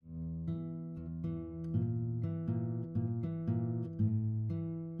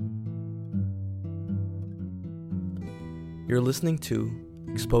You're listening to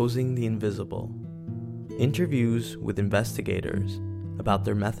Exposing the Invisible, interviews with investigators about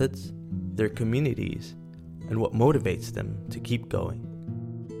their methods, their communities, and what motivates them to keep going.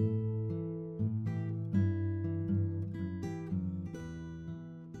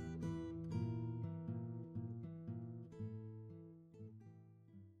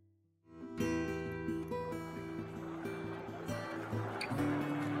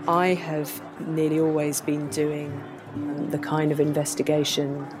 I have nearly always been doing the kind of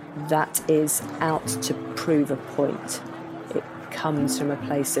investigation that is out to prove a point. It comes from a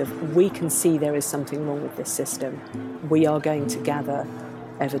place of, we can see there is something wrong with this system. We are going to gather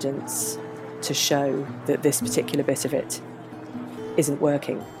evidence to show that this particular bit of it isn't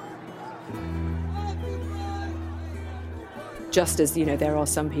working. Just as, there are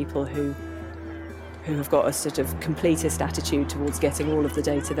some people who have got a sort of completist attitude towards getting all of the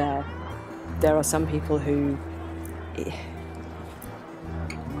data there are some people who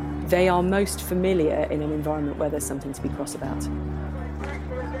they are most familiar in an environment where there's something to be cross about.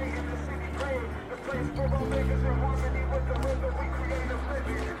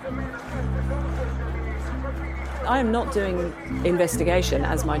 I am not doing investigation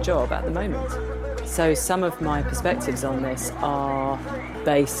as my job at the moment. So some of my perspectives on this are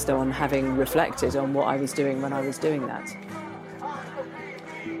based on having reflected on what I was doing when I was doing that.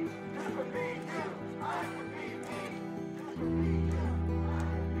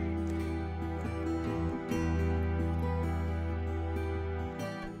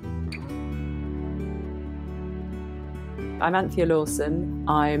 I'm Anthea Lawson.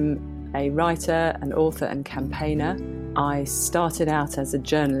 I'm a writer, an author and campaigner. I started out as a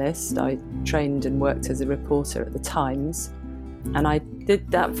journalist. I trained and worked as a reporter at the Times. And I did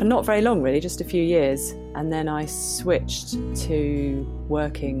that for not very long, really, just a few years. And then I switched to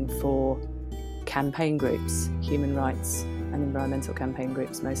working for campaign groups, human rights and environmental campaign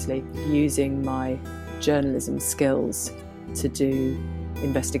groups mostly, using my journalism skills to do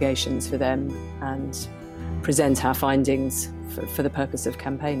investigations for them and present our findings for the purpose of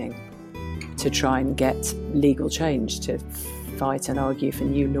campaigning, to try and get legal change, to fight and argue for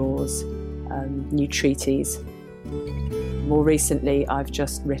new laws, new treaties. More recently, I've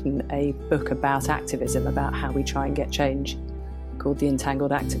just written a book about activism, about how we try and get change, called The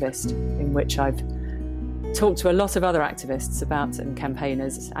Entangled Activist, in which I've talked to a lot of other activists about, and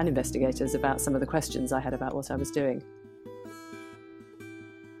campaigners and investigators, about some of the questions I had about what I was doing.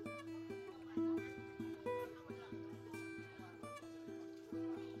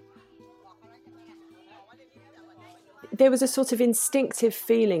 There was a sort of instinctive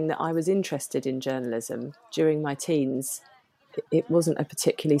feeling that I was interested in journalism during my teens. It wasn't a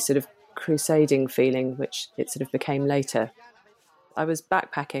particularly sort of crusading feeling, which it sort of became later. I was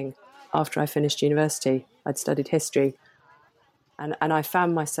backpacking after I finished university. I'd studied history. And I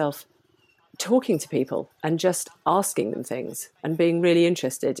found myself talking to people and just asking them things and being really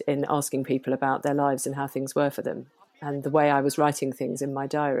interested in asking people about their lives and how things were for them. And the way I was writing things in my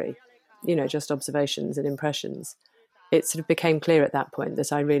diary, just observations and impressions. It sort of became clear at that point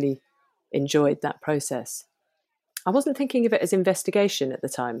that I really enjoyed that process. I wasn't thinking of it as investigation at the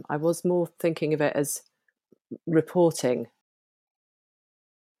time. I was more thinking of it as reporting.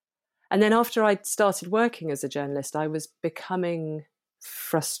 And then after I'd started working as a journalist, I was becoming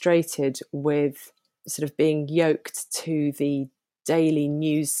frustrated with sort of being yoked to the daily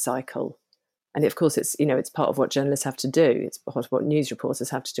news cycle. And of course, it's part of what journalists have to do. It's part of what news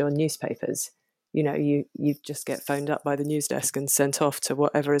reporters have to do on newspapers. You just get phoned up by the news desk and sent off to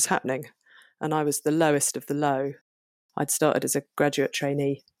whatever is happening. And I was the lowest of the low. I'd started as a graduate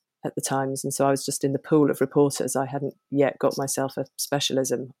trainee at the Times, and so I was just in the pool of reporters. I hadn't yet got myself a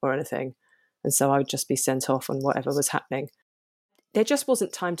specialism or anything. And so I would just be sent off on whatever was happening. There just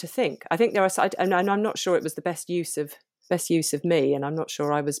wasn't time to think. I think and I'm not sure it was the best use of me, and I'm not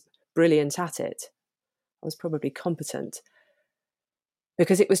sure I was brilliant at it. I was probably competent,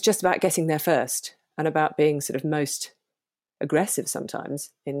 because it was just about getting there first and about being sort of most aggressive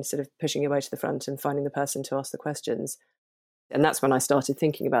sometimes in sort of pushing your way to the front and finding the person to ask the questions. And that's when I started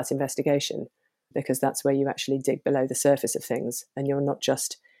thinking about investigation, because that's where you actually dig below the surface of things and you're not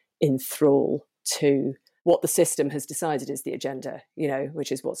just in thrall to what the system has decided is the agenda,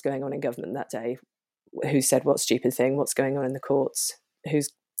 which is what's going on in government that day, who said what stupid thing, what's going on in the courts,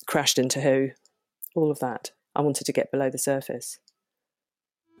 who's crashed into who, all of that. I wanted to get below the surface.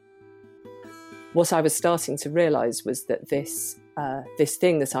 What I was starting to realise was that this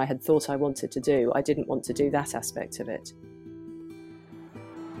thing that I had thought I wanted to do, I didn't want to do that aspect of it.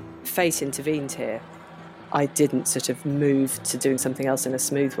 Fate intervened here. I didn't sort of move to doing something else in a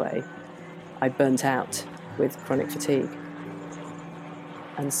smooth way. I burnt out with chronic fatigue.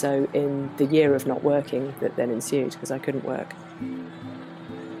 And so in the year of not working that then ensued, because I couldn't work,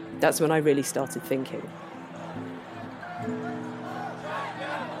 that's when I really started thinking.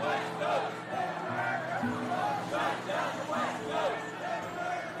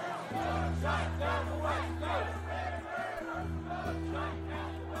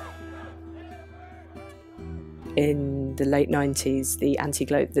 In the late 90s,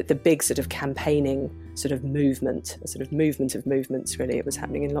 the big sort of campaigning sort of movement, a sort of movement of movements really, it was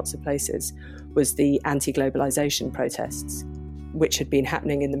happening in lots of places, was the anti-globalisation protests, which had been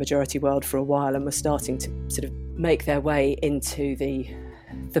happening in the majority world for a while and were starting to sort of make their way into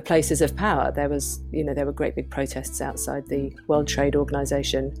the places of power. There were great big protests outside the World Trade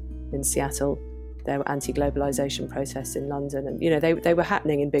Organization in Seattle. There were anti-globalisation protests in London, and they were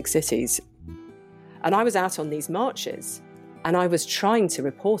happening in big cities. And I was out on these marches, and I was trying to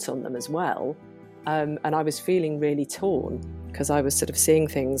report on them as well. And I was feeling really torn because I was sort of seeing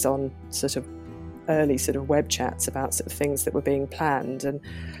things on sort of early sort of web chats about sort of things that were being planned. And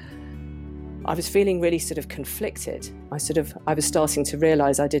I was feeling really sort of conflicted. I was starting to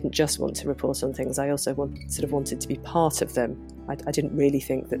realise I didn't just want to report on things, I also wanted to be part of them. I didn't really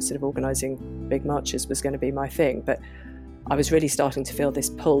think that sort of organising big marches was going to be my thing, but I was really starting to feel this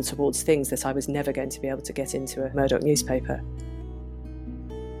pull towards things that I was never going to be able to get into a Murdoch newspaper.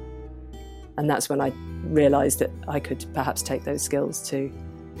 And that's when I realised that I could perhaps take those skills to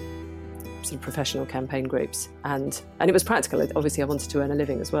sort of professional campaign groups. And it was practical. Obviously, I wanted to earn a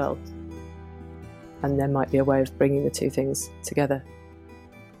living as well. And there might be a way of bringing the two things together.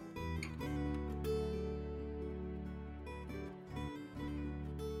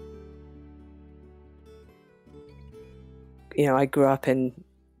 I grew up in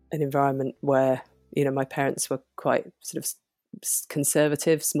an environment where, my parents were quite sort of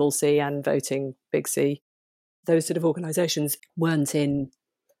conservative, small c, and voting, big C. Those sort of organisations weren't in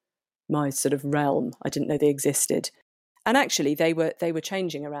my sort of realm. I didn't know they existed. And actually they were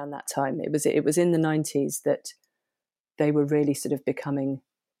changing around that time. It was in the 90s that they were really sort of becoming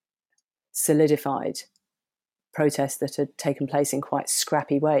solidified. Protests that had taken place in quite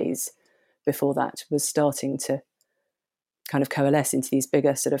scrappy ways before that was starting to kind of coalesce into these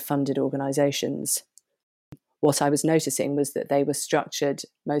bigger sort of funded organisations. What I was noticing was that they were structured,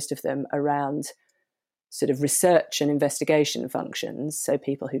 most of them, around sort of research and investigation functions, so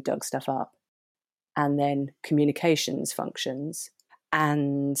people who dug stuff up, and then communications functions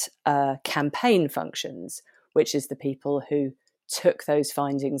and campaign functions, which is the people who took those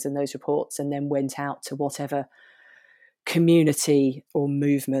findings and those reports and then went out to whatever community or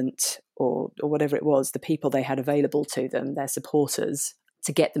movement or whatever it was, the people they had available to them, their supporters,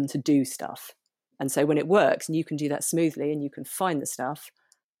 to get them to do stuff. And so when it works and you can do that smoothly and you can find the stuff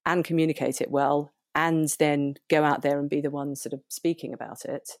and communicate it well and then go out there and be the one sort of speaking about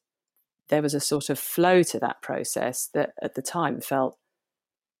it, there was a sort of flow to that process that at the time felt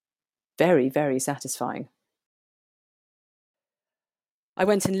very, very satisfying. I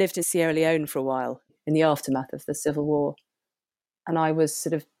went and lived in Sierra Leone for a while in the aftermath of the Civil War. And I was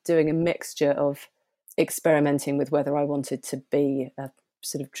sort of doing a mixture of experimenting with whether I wanted to be a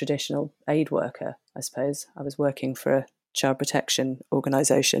sort of traditional aid worker, I suppose. I was working for a child protection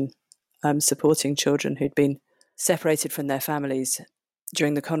organisation, supporting children who'd been separated from their families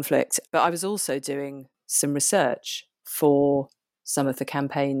during the conflict. But I was also doing some research for some of the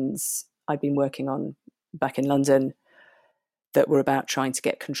campaigns I'd been working on back in London that were about trying to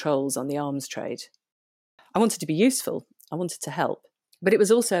get controls on the arms trade. I wanted to be useful. I wanted to help. But it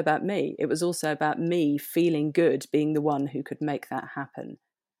was also about me. It was also about me feeling good, being the one who could make that happen.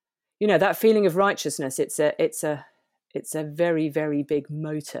 That feeling of righteousness, it's a very, very big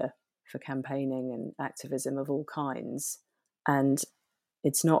motor for campaigning and activism of all kinds. And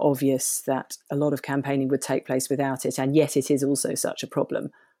it's not obvious that a lot of campaigning would take place without it. And yet it is also such a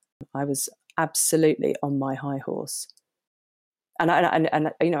problem. I was absolutely on my high horse. And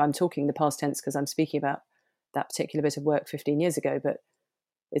I'm talking in the past tense because I'm speaking about that particular bit of work 15 years ago, but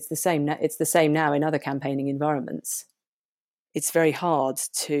it's the same now in other campaigning environments. It's very hard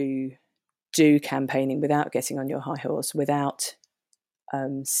to do campaigning without getting on your high horse, without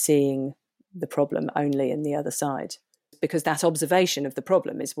seeing the problem only in the other side, because that observation of the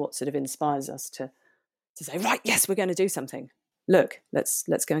problem is what sort of inspires us to say, right, yes, we're going to do something. Look, let's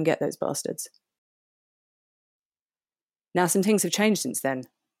go and get those bastards. Now, some things have changed since then.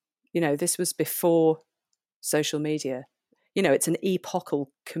 This was before social media. It's an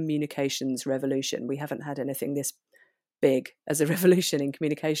epochal communications revolution. We haven't had anything this big as a revolution in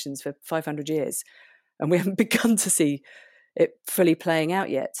communications for 500 years, and we haven't begun to see it fully playing out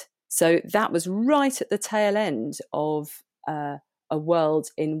yet. So that was right at the tail end of a world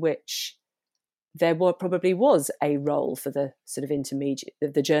in which there probably was a role for the sort of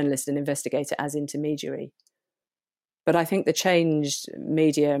the journalist and investigator as intermediary. But I think the changed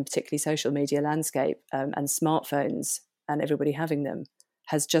media, and particularly social media landscape, and smartphones and everybody having them,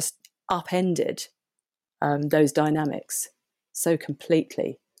 has just upended those dynamics so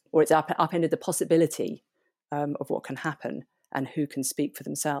completely, or it's upended the possibility of what can happen and who can speak for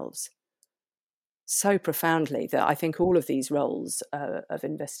themselves so profoundly that I think all of these roles of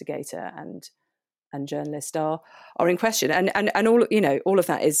investigator and journalist are in question. And all of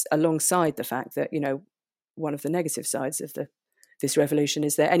that is alongside the fact that, one of the negative sides of this revolution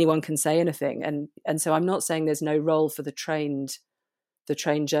is that anyone can say anything. And so I'm not saying there's no role for the trained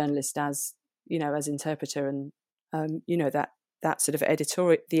journalist as interpreter, and that sort of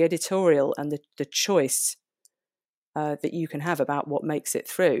editorial and the choice that you can have about what makes it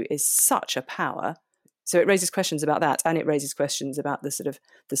through is such a power. So it raises questions about that, and it raises questions about the sort of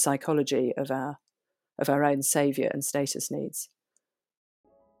the psychology of our own saviour and status needs.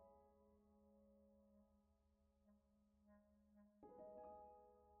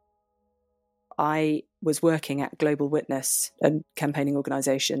 I was working at Global Witness, a campaigning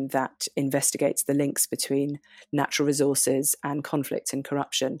organisation that investigates the links between natural resources and conflict and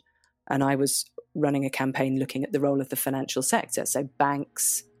corruption. And I was running a campaign looking at the role of the financial sector, so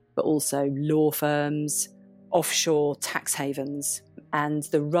banks, but also law firms, offshore tax havens, and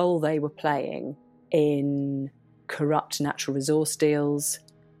the role they were playing in corrupt natural resource deals,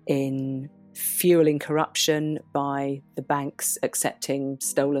 in fueling corruption by the banks accepting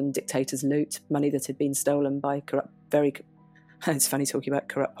stolen dictators' loot, money that had been stolen by it's funny talking about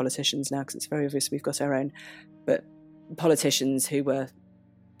corrupt politicians now because it's very obvious we've got our own, but politicians who were,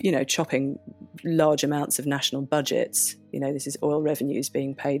 chopping large amounts of national budgets, this is oil revenues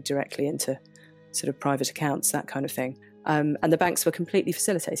being paid directly into sort of private accounts, that kind of thing. And the banks were completely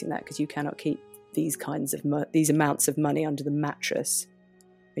facilitating that because you cannot keep these kinds of these amounts of money under the mattress.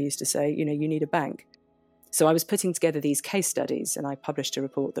 I used to say, you need a bank. So I was putting together these case studies, and I published a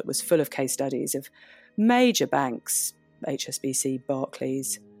report that was full of case studies of major banks, HSBC,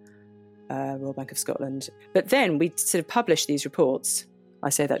 Barclays, Royal Bank of Scotland. But then we sort of published these reports. I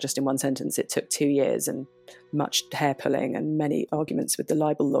say that just in one sentence. It took 2 years and much hair pulling and many arguments with the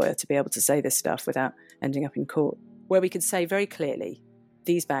libel lawyer to be able to say this stuff without ending up in court, where we could say very clearly,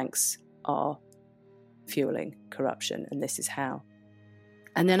 these banks are fueling corruption and this is how.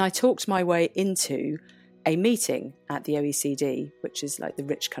 And then I talked my way into a meeting at the OECD, which is like the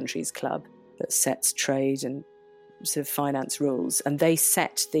rich countries club that sets trade and sort of finance rules. And they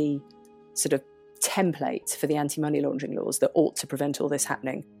set the sort of template for the anti-money laundering laws that ought to prevent all this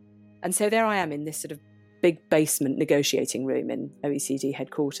happening. And so there I am in this sort of big basement negotiating room in OECD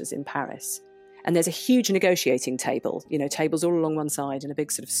headquarters in Paris. And there's a huge negotiating table, tables all along one side in a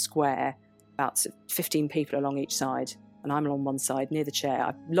big sort of square, about 15 people along each side. And I'm along one side near the chair.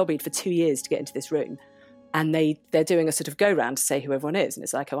 I've lobbied for 2 years to get into this room. And they're doing a sort of go-round to say who everyone is. And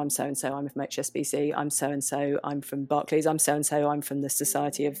it's like, oh, I'm so-and-so, I'm from HSBC, I'm so-and-so, I'm from Barclays, I'm so-and-so, I'm from the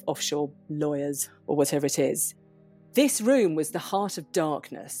Society of Offshore Lawyers, or whatever it is. This room was the heart of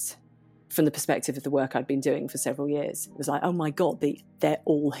darkness from the perspective of the work I'd been doing for several years. It was like, oh my God, they're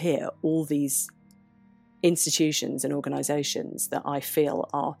all here. All these institutions and organisations that I feel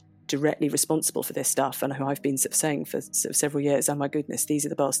are directly responsible for this stuff and who I've been saying for sort of several years, oh my goodness, these are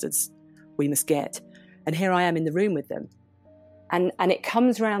the bastards we must get. And here I am in the room with them. And it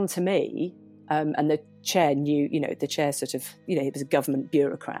comes round to me, and the chair knew, the chair sort of, he was a government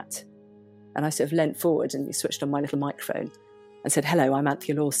bureaucrat. And I sort of leant forward and he switched on my little microphone and said, hello, I'm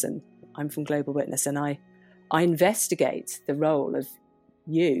Anthea Lawson. I'm from Global Witness. And I investigate the role of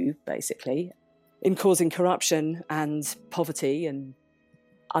you, basically, in causing corruption and poverty and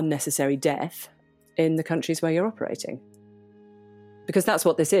unnecessary death in the countries where you're operating. Because that's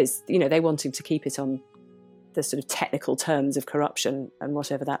what this is. They wanting to keep it on the sort of technical terms of corruption and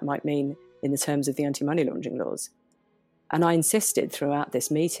whatever that might mean in the terms of the anti-money laundering laws. And I insisted throughout this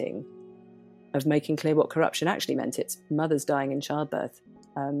meeting of making clear what corruption actually meant. It's mothers dying in childbirth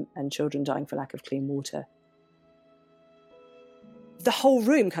and children dying for lack of clean water. The whole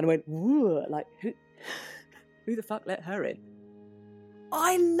room kind of went, whoa, like, who the fuck let her in?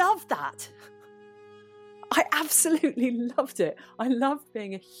 I love that. I absolutely loved it. I loved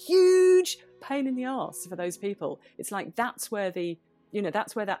being a huge pain in the arse for those people. It's like, that's where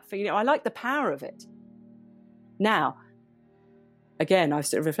I like the power of it. Now, again, I've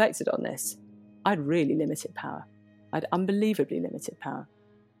sort of reflected on this. I'd really limited power. I'd unbelievably limited power.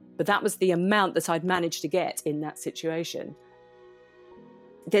 But that was the amount that I'd managed to get in that situation.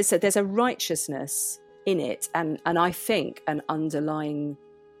 There's a righteousness in it, and I think an underlying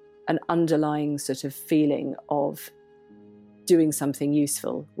sort of feeling of doing something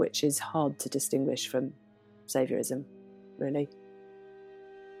useful, which is hard to distinguish from saviorism, really.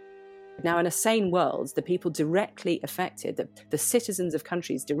 Now, in a sane world, the people directly affected, the citizens of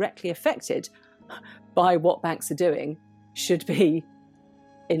countries directly affected by what banks are doing, should be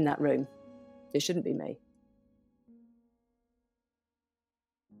in that room. It shouldn't be me.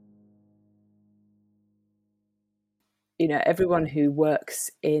 You know, everyone who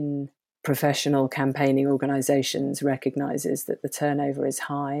works in professional campaigning organisations recognises that the turnover is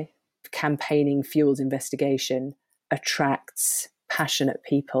high. Campaigning fuels investigation, attracts passionate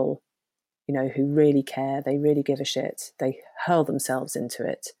people, you know, who really care, they really give a shit, they hurl themselves into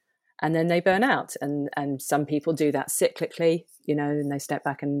it, and then they burn out. And some people do that cyclically, you know, and they step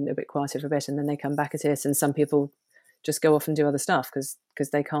back and a bit quieter for a bit, and then they come back at it. And some people just go off and do other stuff because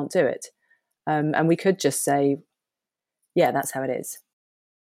they can't do it. And we could just say, yeah, that's how it is.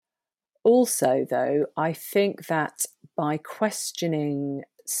 Also, though, I think that by questioning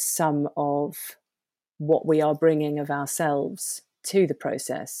some of what we are bringing of ourselves to the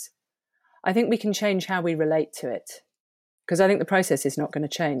process, I think we can change how we relate to it. Because I think the process is not going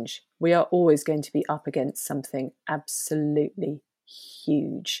to change. We are always going to be up against something absolutely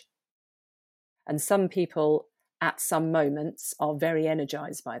huge. And some people at some moments are very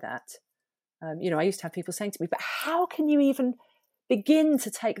energized by that. You know, I used to have people saying to me, but how can you even begin to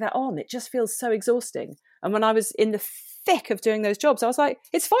take that on? It just feels so exhausting. And when I was in the thick of doing those jobs, I was like,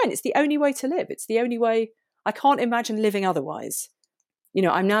 it's fine. It's the only way to live. It's the only way. I can't imagine living otherwise. You know,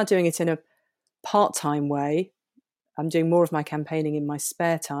 I'm now doing it in a part-time way. I'm doing more of my campaigning in my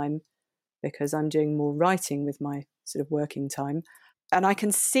spare time because I'm doing more writing with my sort of working time. And I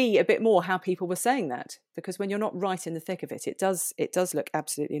can see a bit more how people were saying that, because when you're not right in the thick of it, it does look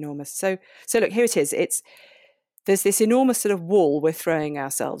absolutely enormous. So look, here it is. There's this enormous sort of wall we're throwing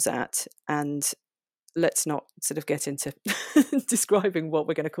ourselves at, and let's not sort of get into describing what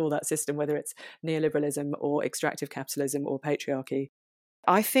we're going to call that system, whether it's neoliberalism or extractive capitalism or patriarchy.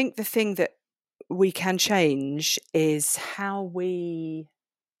 I think the thing that we can change is how we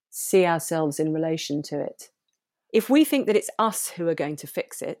see ourselves in relation to it. If we think that it's us who are going to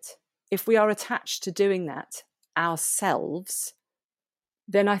fix it, if we are attached to doing that ourselves,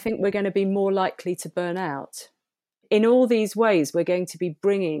 then I think we're going to be more likely to burn out. In all these ways, we're going to be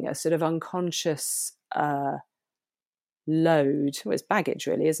bringing a sort of unconscious load. Well, it's baggage,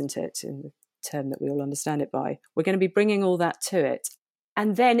 really, isn't it? In the term that we all understand it by. We're going to be bringing all that to it.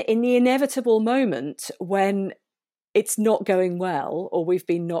 And then in the inevitable moment when it's not going well, or we've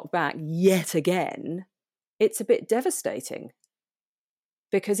been knocked back yet again, it's a bit devastating,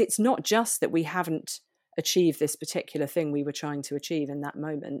 because it's not just that we haven't achieved this particular thing we were trying to achieve in that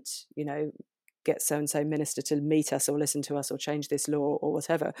moment, you know, get so-and-so minister to meet us or listen to us or change this law or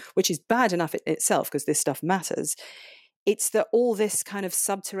whatever, which is bad enough in itself because this stuff matters. It's that all this kind of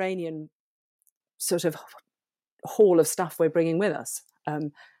subterranean sort of haul of stuff we're bringing with us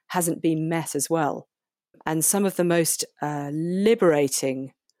hasn't been met as well. And some of the most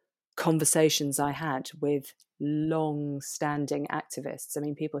liberating conversations I had with long-standing activists, I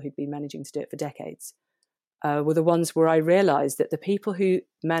mean, people who'd been managing to do it for decades, were the ones where I realised that the people who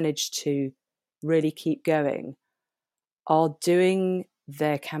managed to really keep going are doing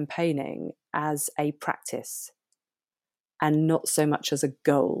their campaigning as a practice and not so much as a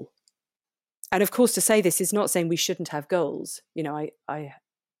goal. And of course, to say this is not saying we shouldn't have goals. You know, I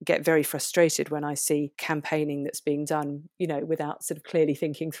get very frustrated when I see campaigning that's being done, you know, without sort of clearly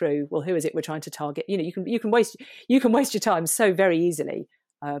thinking through, well, who is it we're trying to target? You know, you can waste your time so very easily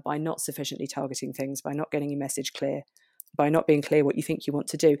by not sufficiently targeting things, by not getting your message clear, by not being clear what you think you want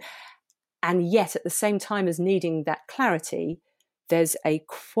to do. And yet, at the same time as needing that clarity, there's a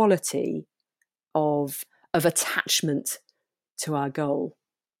quality of attachment to our goal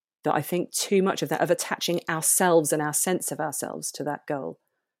that I think too much of that, of attaching ourselves and our sense of ourselves to that goal,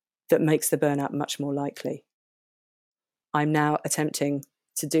 that makes the burnout much more likely. I'm now attempting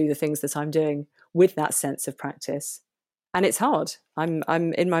to do the things that I'm doing with that sense of practice. And it's hard.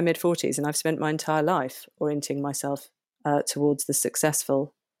 I'm in my mid-40s and I've spent my entire life orienting myself towards the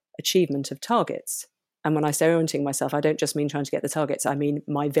successful achievement of targets. And when I say orienting myself, I don't just mean trying to get the targets. I mean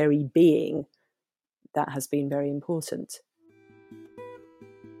my very being. That has been very important.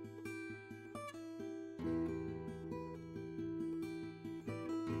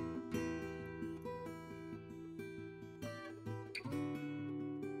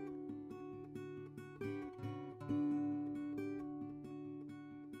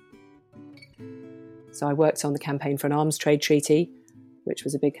 So I worked on the campaign for an arms trade treaty, which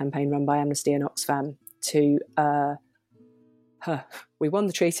was a big campaign run by Amnesty and Oxfam to, we won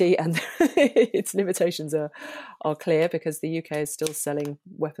the treaty and its limitations are clear because the UK is still selling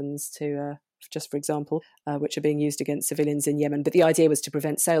weapons to, just for example, which are being used against civilians in Yemen. But the idea was to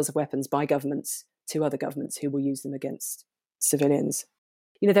prevent sales of weapons by governments to other governments who will use them against civilians.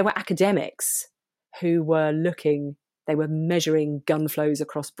 You know, there were academics who were they were measuring gun flows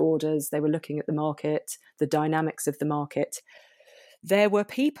across borders. They were looking at the market, the dynamics of the market. There were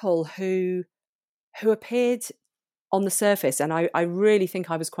people who appeared on the surface, and I really think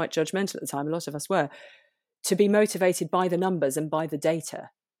I was quite judgmental at the time, a lot of us were, to be motivated by the numbers and by the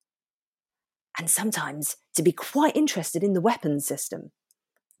data. And sometimes to be quite interested in the weapons system.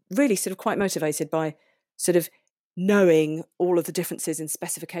 Really sort of quite motivated by sort of knowing all of the differences in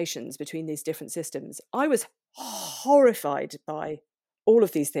specifications between these different systems. I was horrified by all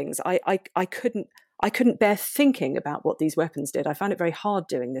of these things. I couldn't bear thinking about what these weapons did. I found it very hard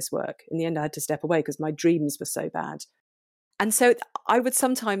doing this work. In the end, I had to step away because my dreams were so bad. And so I would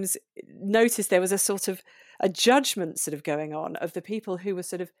sometimes notice there was a sort of a judgment sort of going on of the people who were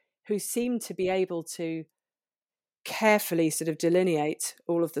who seemed to be able to carefully sort of delineate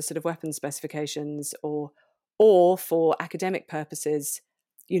all of the sort of weapon specifications or for academic purposes,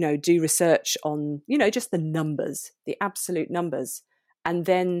 you know, do research on, you know, just the numbers, the absolute numbers. And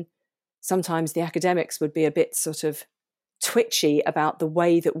then sometimes the academics would be a bit sort of twitchy about the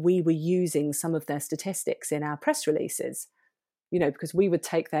way that we were using some of their statistics in our press releases, you know, because we would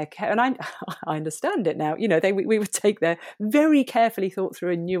take their care, and I understand it now, you know, we would take their very carefully thought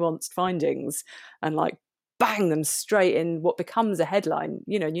through and nuanced findings and like bang them straight in what becomes a headline,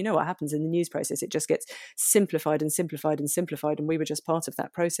 you know, and you know what happens in the news process. It just gets simplified and simplified and simplified. And we were just part of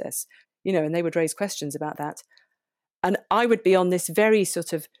that process, you know, and they would raise questions about that. And I would be on this very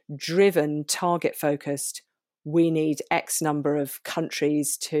sort of driven, target focused, we need X number of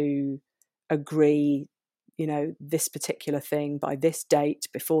countries to agree, you know, this particular thing by this date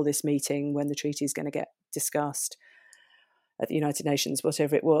before this meeting when the treaty is going to get discussed at the United Nations,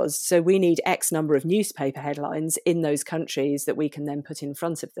 whatever it was. So we need X number of newspaper headlines in those countries that we can then put in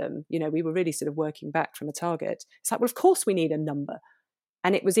front of them. You know, we were really sort of working back from a target. It's like, well, of course we need a number.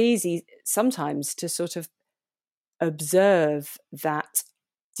 And it was easy sometimes to sort of observe that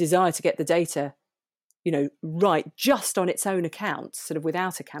desire to get the data, you know, right, just on its own account, sort of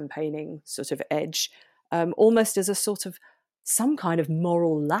without a campaigning sort of edge, almost as a sort of some kind of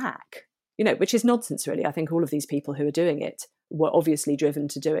moral lack. You know, which is nonsense, really. I think all of these people who are doing it were obviously driven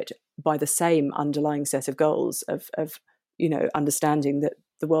to do it by the same underlying set of goals of you know, understanding that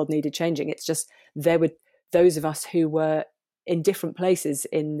the world needed changing. It's just there were those of us who were in different places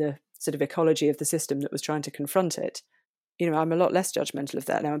in the sort of ecology of the system that was trying to confront it. You know, I'm a lot less judgmental of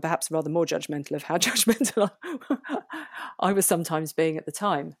that now, and perhaps rather more judgmental of how judgmental I was sometimes being at the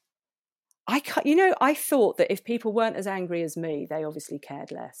time. I thought that if people weren't as angry as me, they obviously cared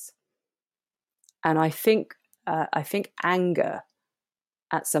less. And I think anger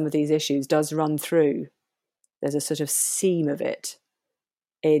at some of these issues does run through. There's a sort of seam of it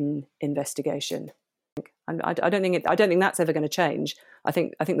in investigation. I don't think that's ever going to change. I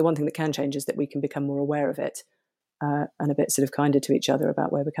think the one thing that can change is that we can become more aware of it and a bit sort of kinder to each other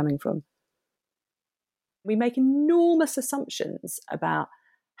about where we're coming from. We make enormous assumptions about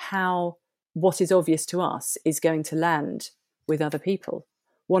how what is obvious to us is going to land with other people.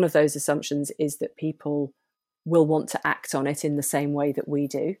 One of those assumptions is that people will want to act on it in the same way that we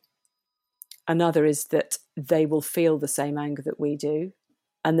do. Another is that they will feel the same anger that we do,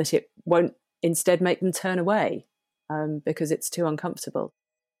 and that it won't instead make them turn away because it's too uncomfortable.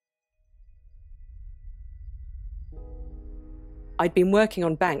 I'd been working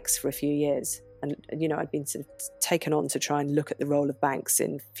on banks for a few years, and you know, I'd been sort of taken on to try and look at the role of banks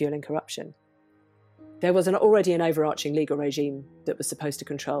in fueling corruption. There was already an overarching legal regime that was supposed to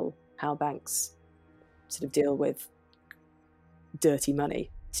control how banks sort of deal with dirty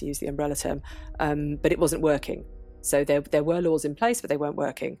money, to use the umbrella term, but it wasn't working. So there were laws in place, but they weren't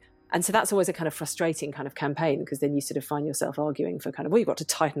working. And so that's always a kind of frustrating kind of campaign, because then you sort of find yourself arguing for kind of, well, you've got to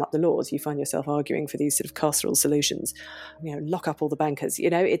tighten up the laws. You find yourself arguing for these sort of carceral solutions, you know, lock up all the bankers. You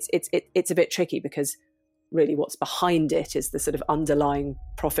know, it's a bit tricky because really what's behind it is the sort of underlying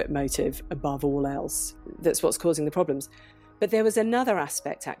profit motive above all else. That's what's causing the problems. But there was another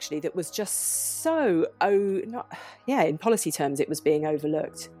aspect actually that was just so, in policy terms, it was being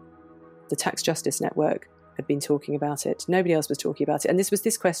overlooked. The Tax Justice Network had been talking about it. Nobody else was talking about it. And this was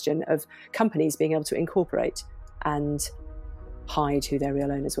this question of companies being able to incorporate and hide who their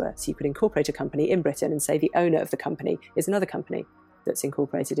real owners were. So you could incorporate a company in Britain and say the owner of the company is another company that's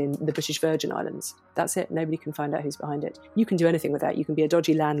incorporated in the British Virgin Islands. That's it. Nobody can find out who's behind it. You can do anything with that. You can be a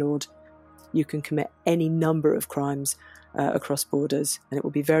dodgy landlord. you can commit any number of crimes across borders, and it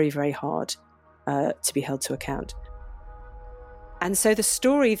will be very, very hard to be held to account. And so the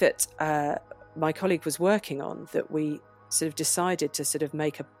story that my colleague was working on, that we sort of decided to sort of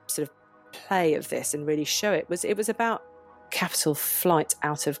make a sort of play of this and really show it was about capital flight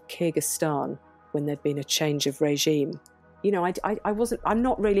out of Kyrgyzstan when there'd been a change of regime. You know, I'm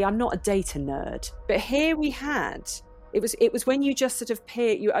not a data nerd, but here we had, it was when you just sort of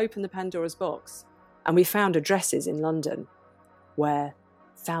you open the Pandora's box, and we found addresses in London where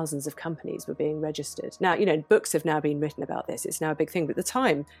thousands of companies were being registered. Now, you know, books have now been written about this. It's now a big thing. But at the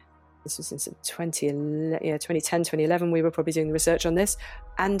time, this was in 2010, 2011, we were probably doing the research on this.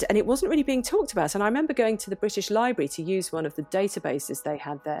 And it wasn't really being talked about. And I remember going to the British Library to use one of the databases they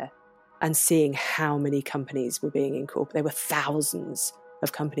had there and seeing how many companies were being incorporated. There were thousands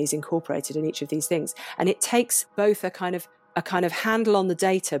of companies incorporated in each of these things. And it takes both a kind of handle on the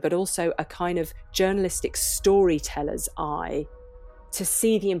data, but also a kind of journalistic storyteller's eye to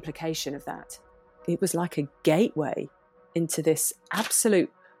see the implication of that. It was like a gateway into this absolute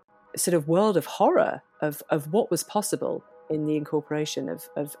sort of world of horror of what was possible in the incorporation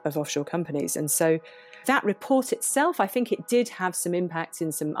of offshore companies. And so that report itself, I think it did have some impact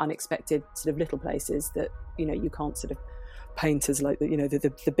in some unexpected sort of little places that, you know, you can't sort of paint as like, you know,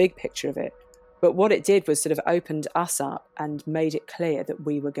 the big picture of it. But what it did was sort of opened us up and made it clear that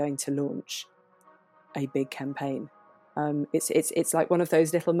we were going to launch a big campaign. It's like one of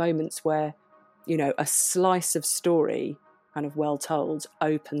those little moments where, you know, a slice of story, kind of well told,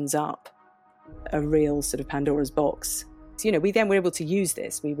 opens up a real sort of Pandora's box. So, you know, we then were able to use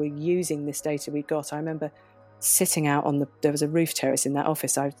this. We were using this data we got. I remember sitting out there was a roof terrace in that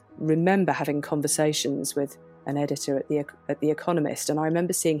office. I remember having conversations with an editor at the Economist, and I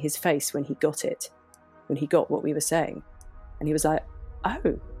remember seeing his face when he got what we were saying, and he was like,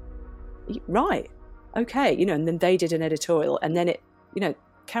 "Oh, right, okay," you know. And then they did an editorial, and then it, you know,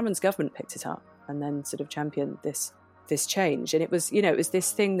 Cameron's government picked it up and then sort of championed this change. And it was, you know, it was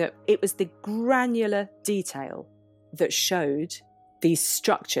this thing that it was the granular detail that showed these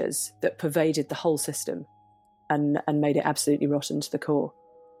structures that pervaded the whole system and made it absolutely rotten to the core.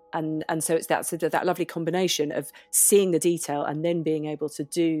 And so it's that lovely combination of seeing the detail and then being able to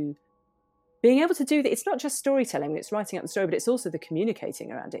do that. It's not just storytelling, it's writing up the story, but it's also the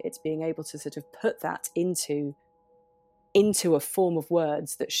communicating around it. It's being able to sort of put that into a form of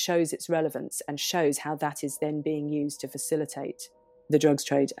words that shows its relevance and shows how that is then being used to facilitate the drugs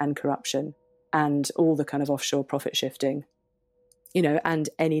trade and corruption and all the kind of offshore profit shifting, you know, and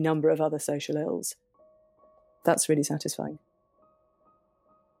any number of other social ills. That's really satisfying.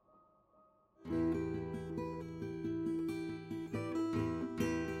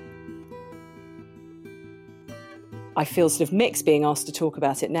 I feel sort of mixed being asked to talk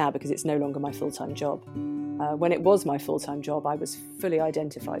about it now because it's no longer my full-time job. When it was my full-time job, I was fully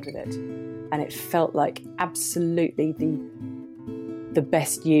identified with it, and it felt like absolutely the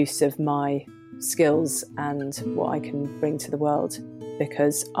best use of my skills and what I can bring to the world,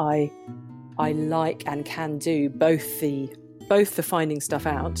 because I like and can do both the finding stuff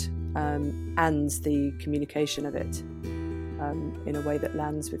out and the communication of it in a way that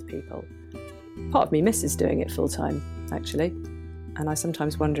lands with people. Part of me misses doing it full time, actually, and I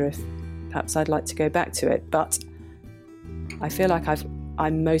sometimes wonder if perhaps I'd like to go back to it, but I feel like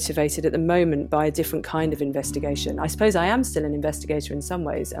I'm motivated at the moment by a different kind of investigation. I suppose I am still an investigator in some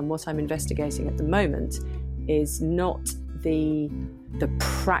ways, and what I'm investigating at the moment is not the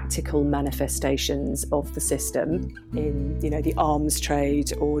practical manifestations of the system in, you know, the arms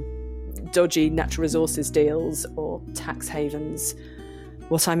trade or dodgy natural resources deals or tax havens.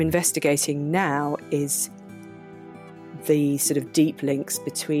 What I'm investigating now is the sort of deep links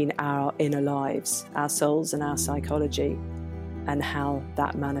between our inner lives, our souls and our psychology, and how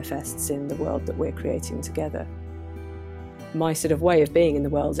that manifests in the world that we're creating together. My sort of way of being in the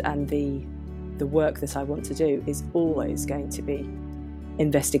world and the work that I want to do is always going to be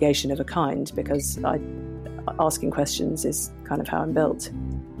investigation of a kind, because asking questions is kind of how I'm built.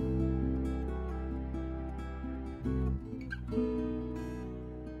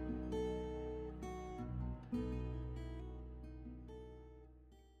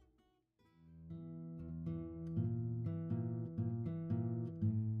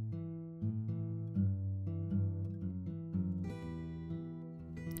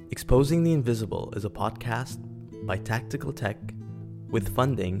 Exposing the Invisible is a podcast by Tactical Tech with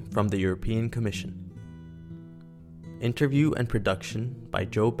funding from the European Commission. Interview and production by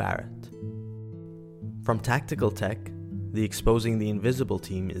Joe Barrett. From Tactical Tech, the Exposing the Invisible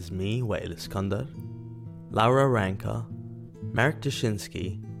team is me, Wael Iskandar, Laura Ranka, Marek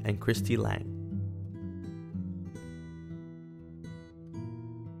Dushinsky, and Christy Lang.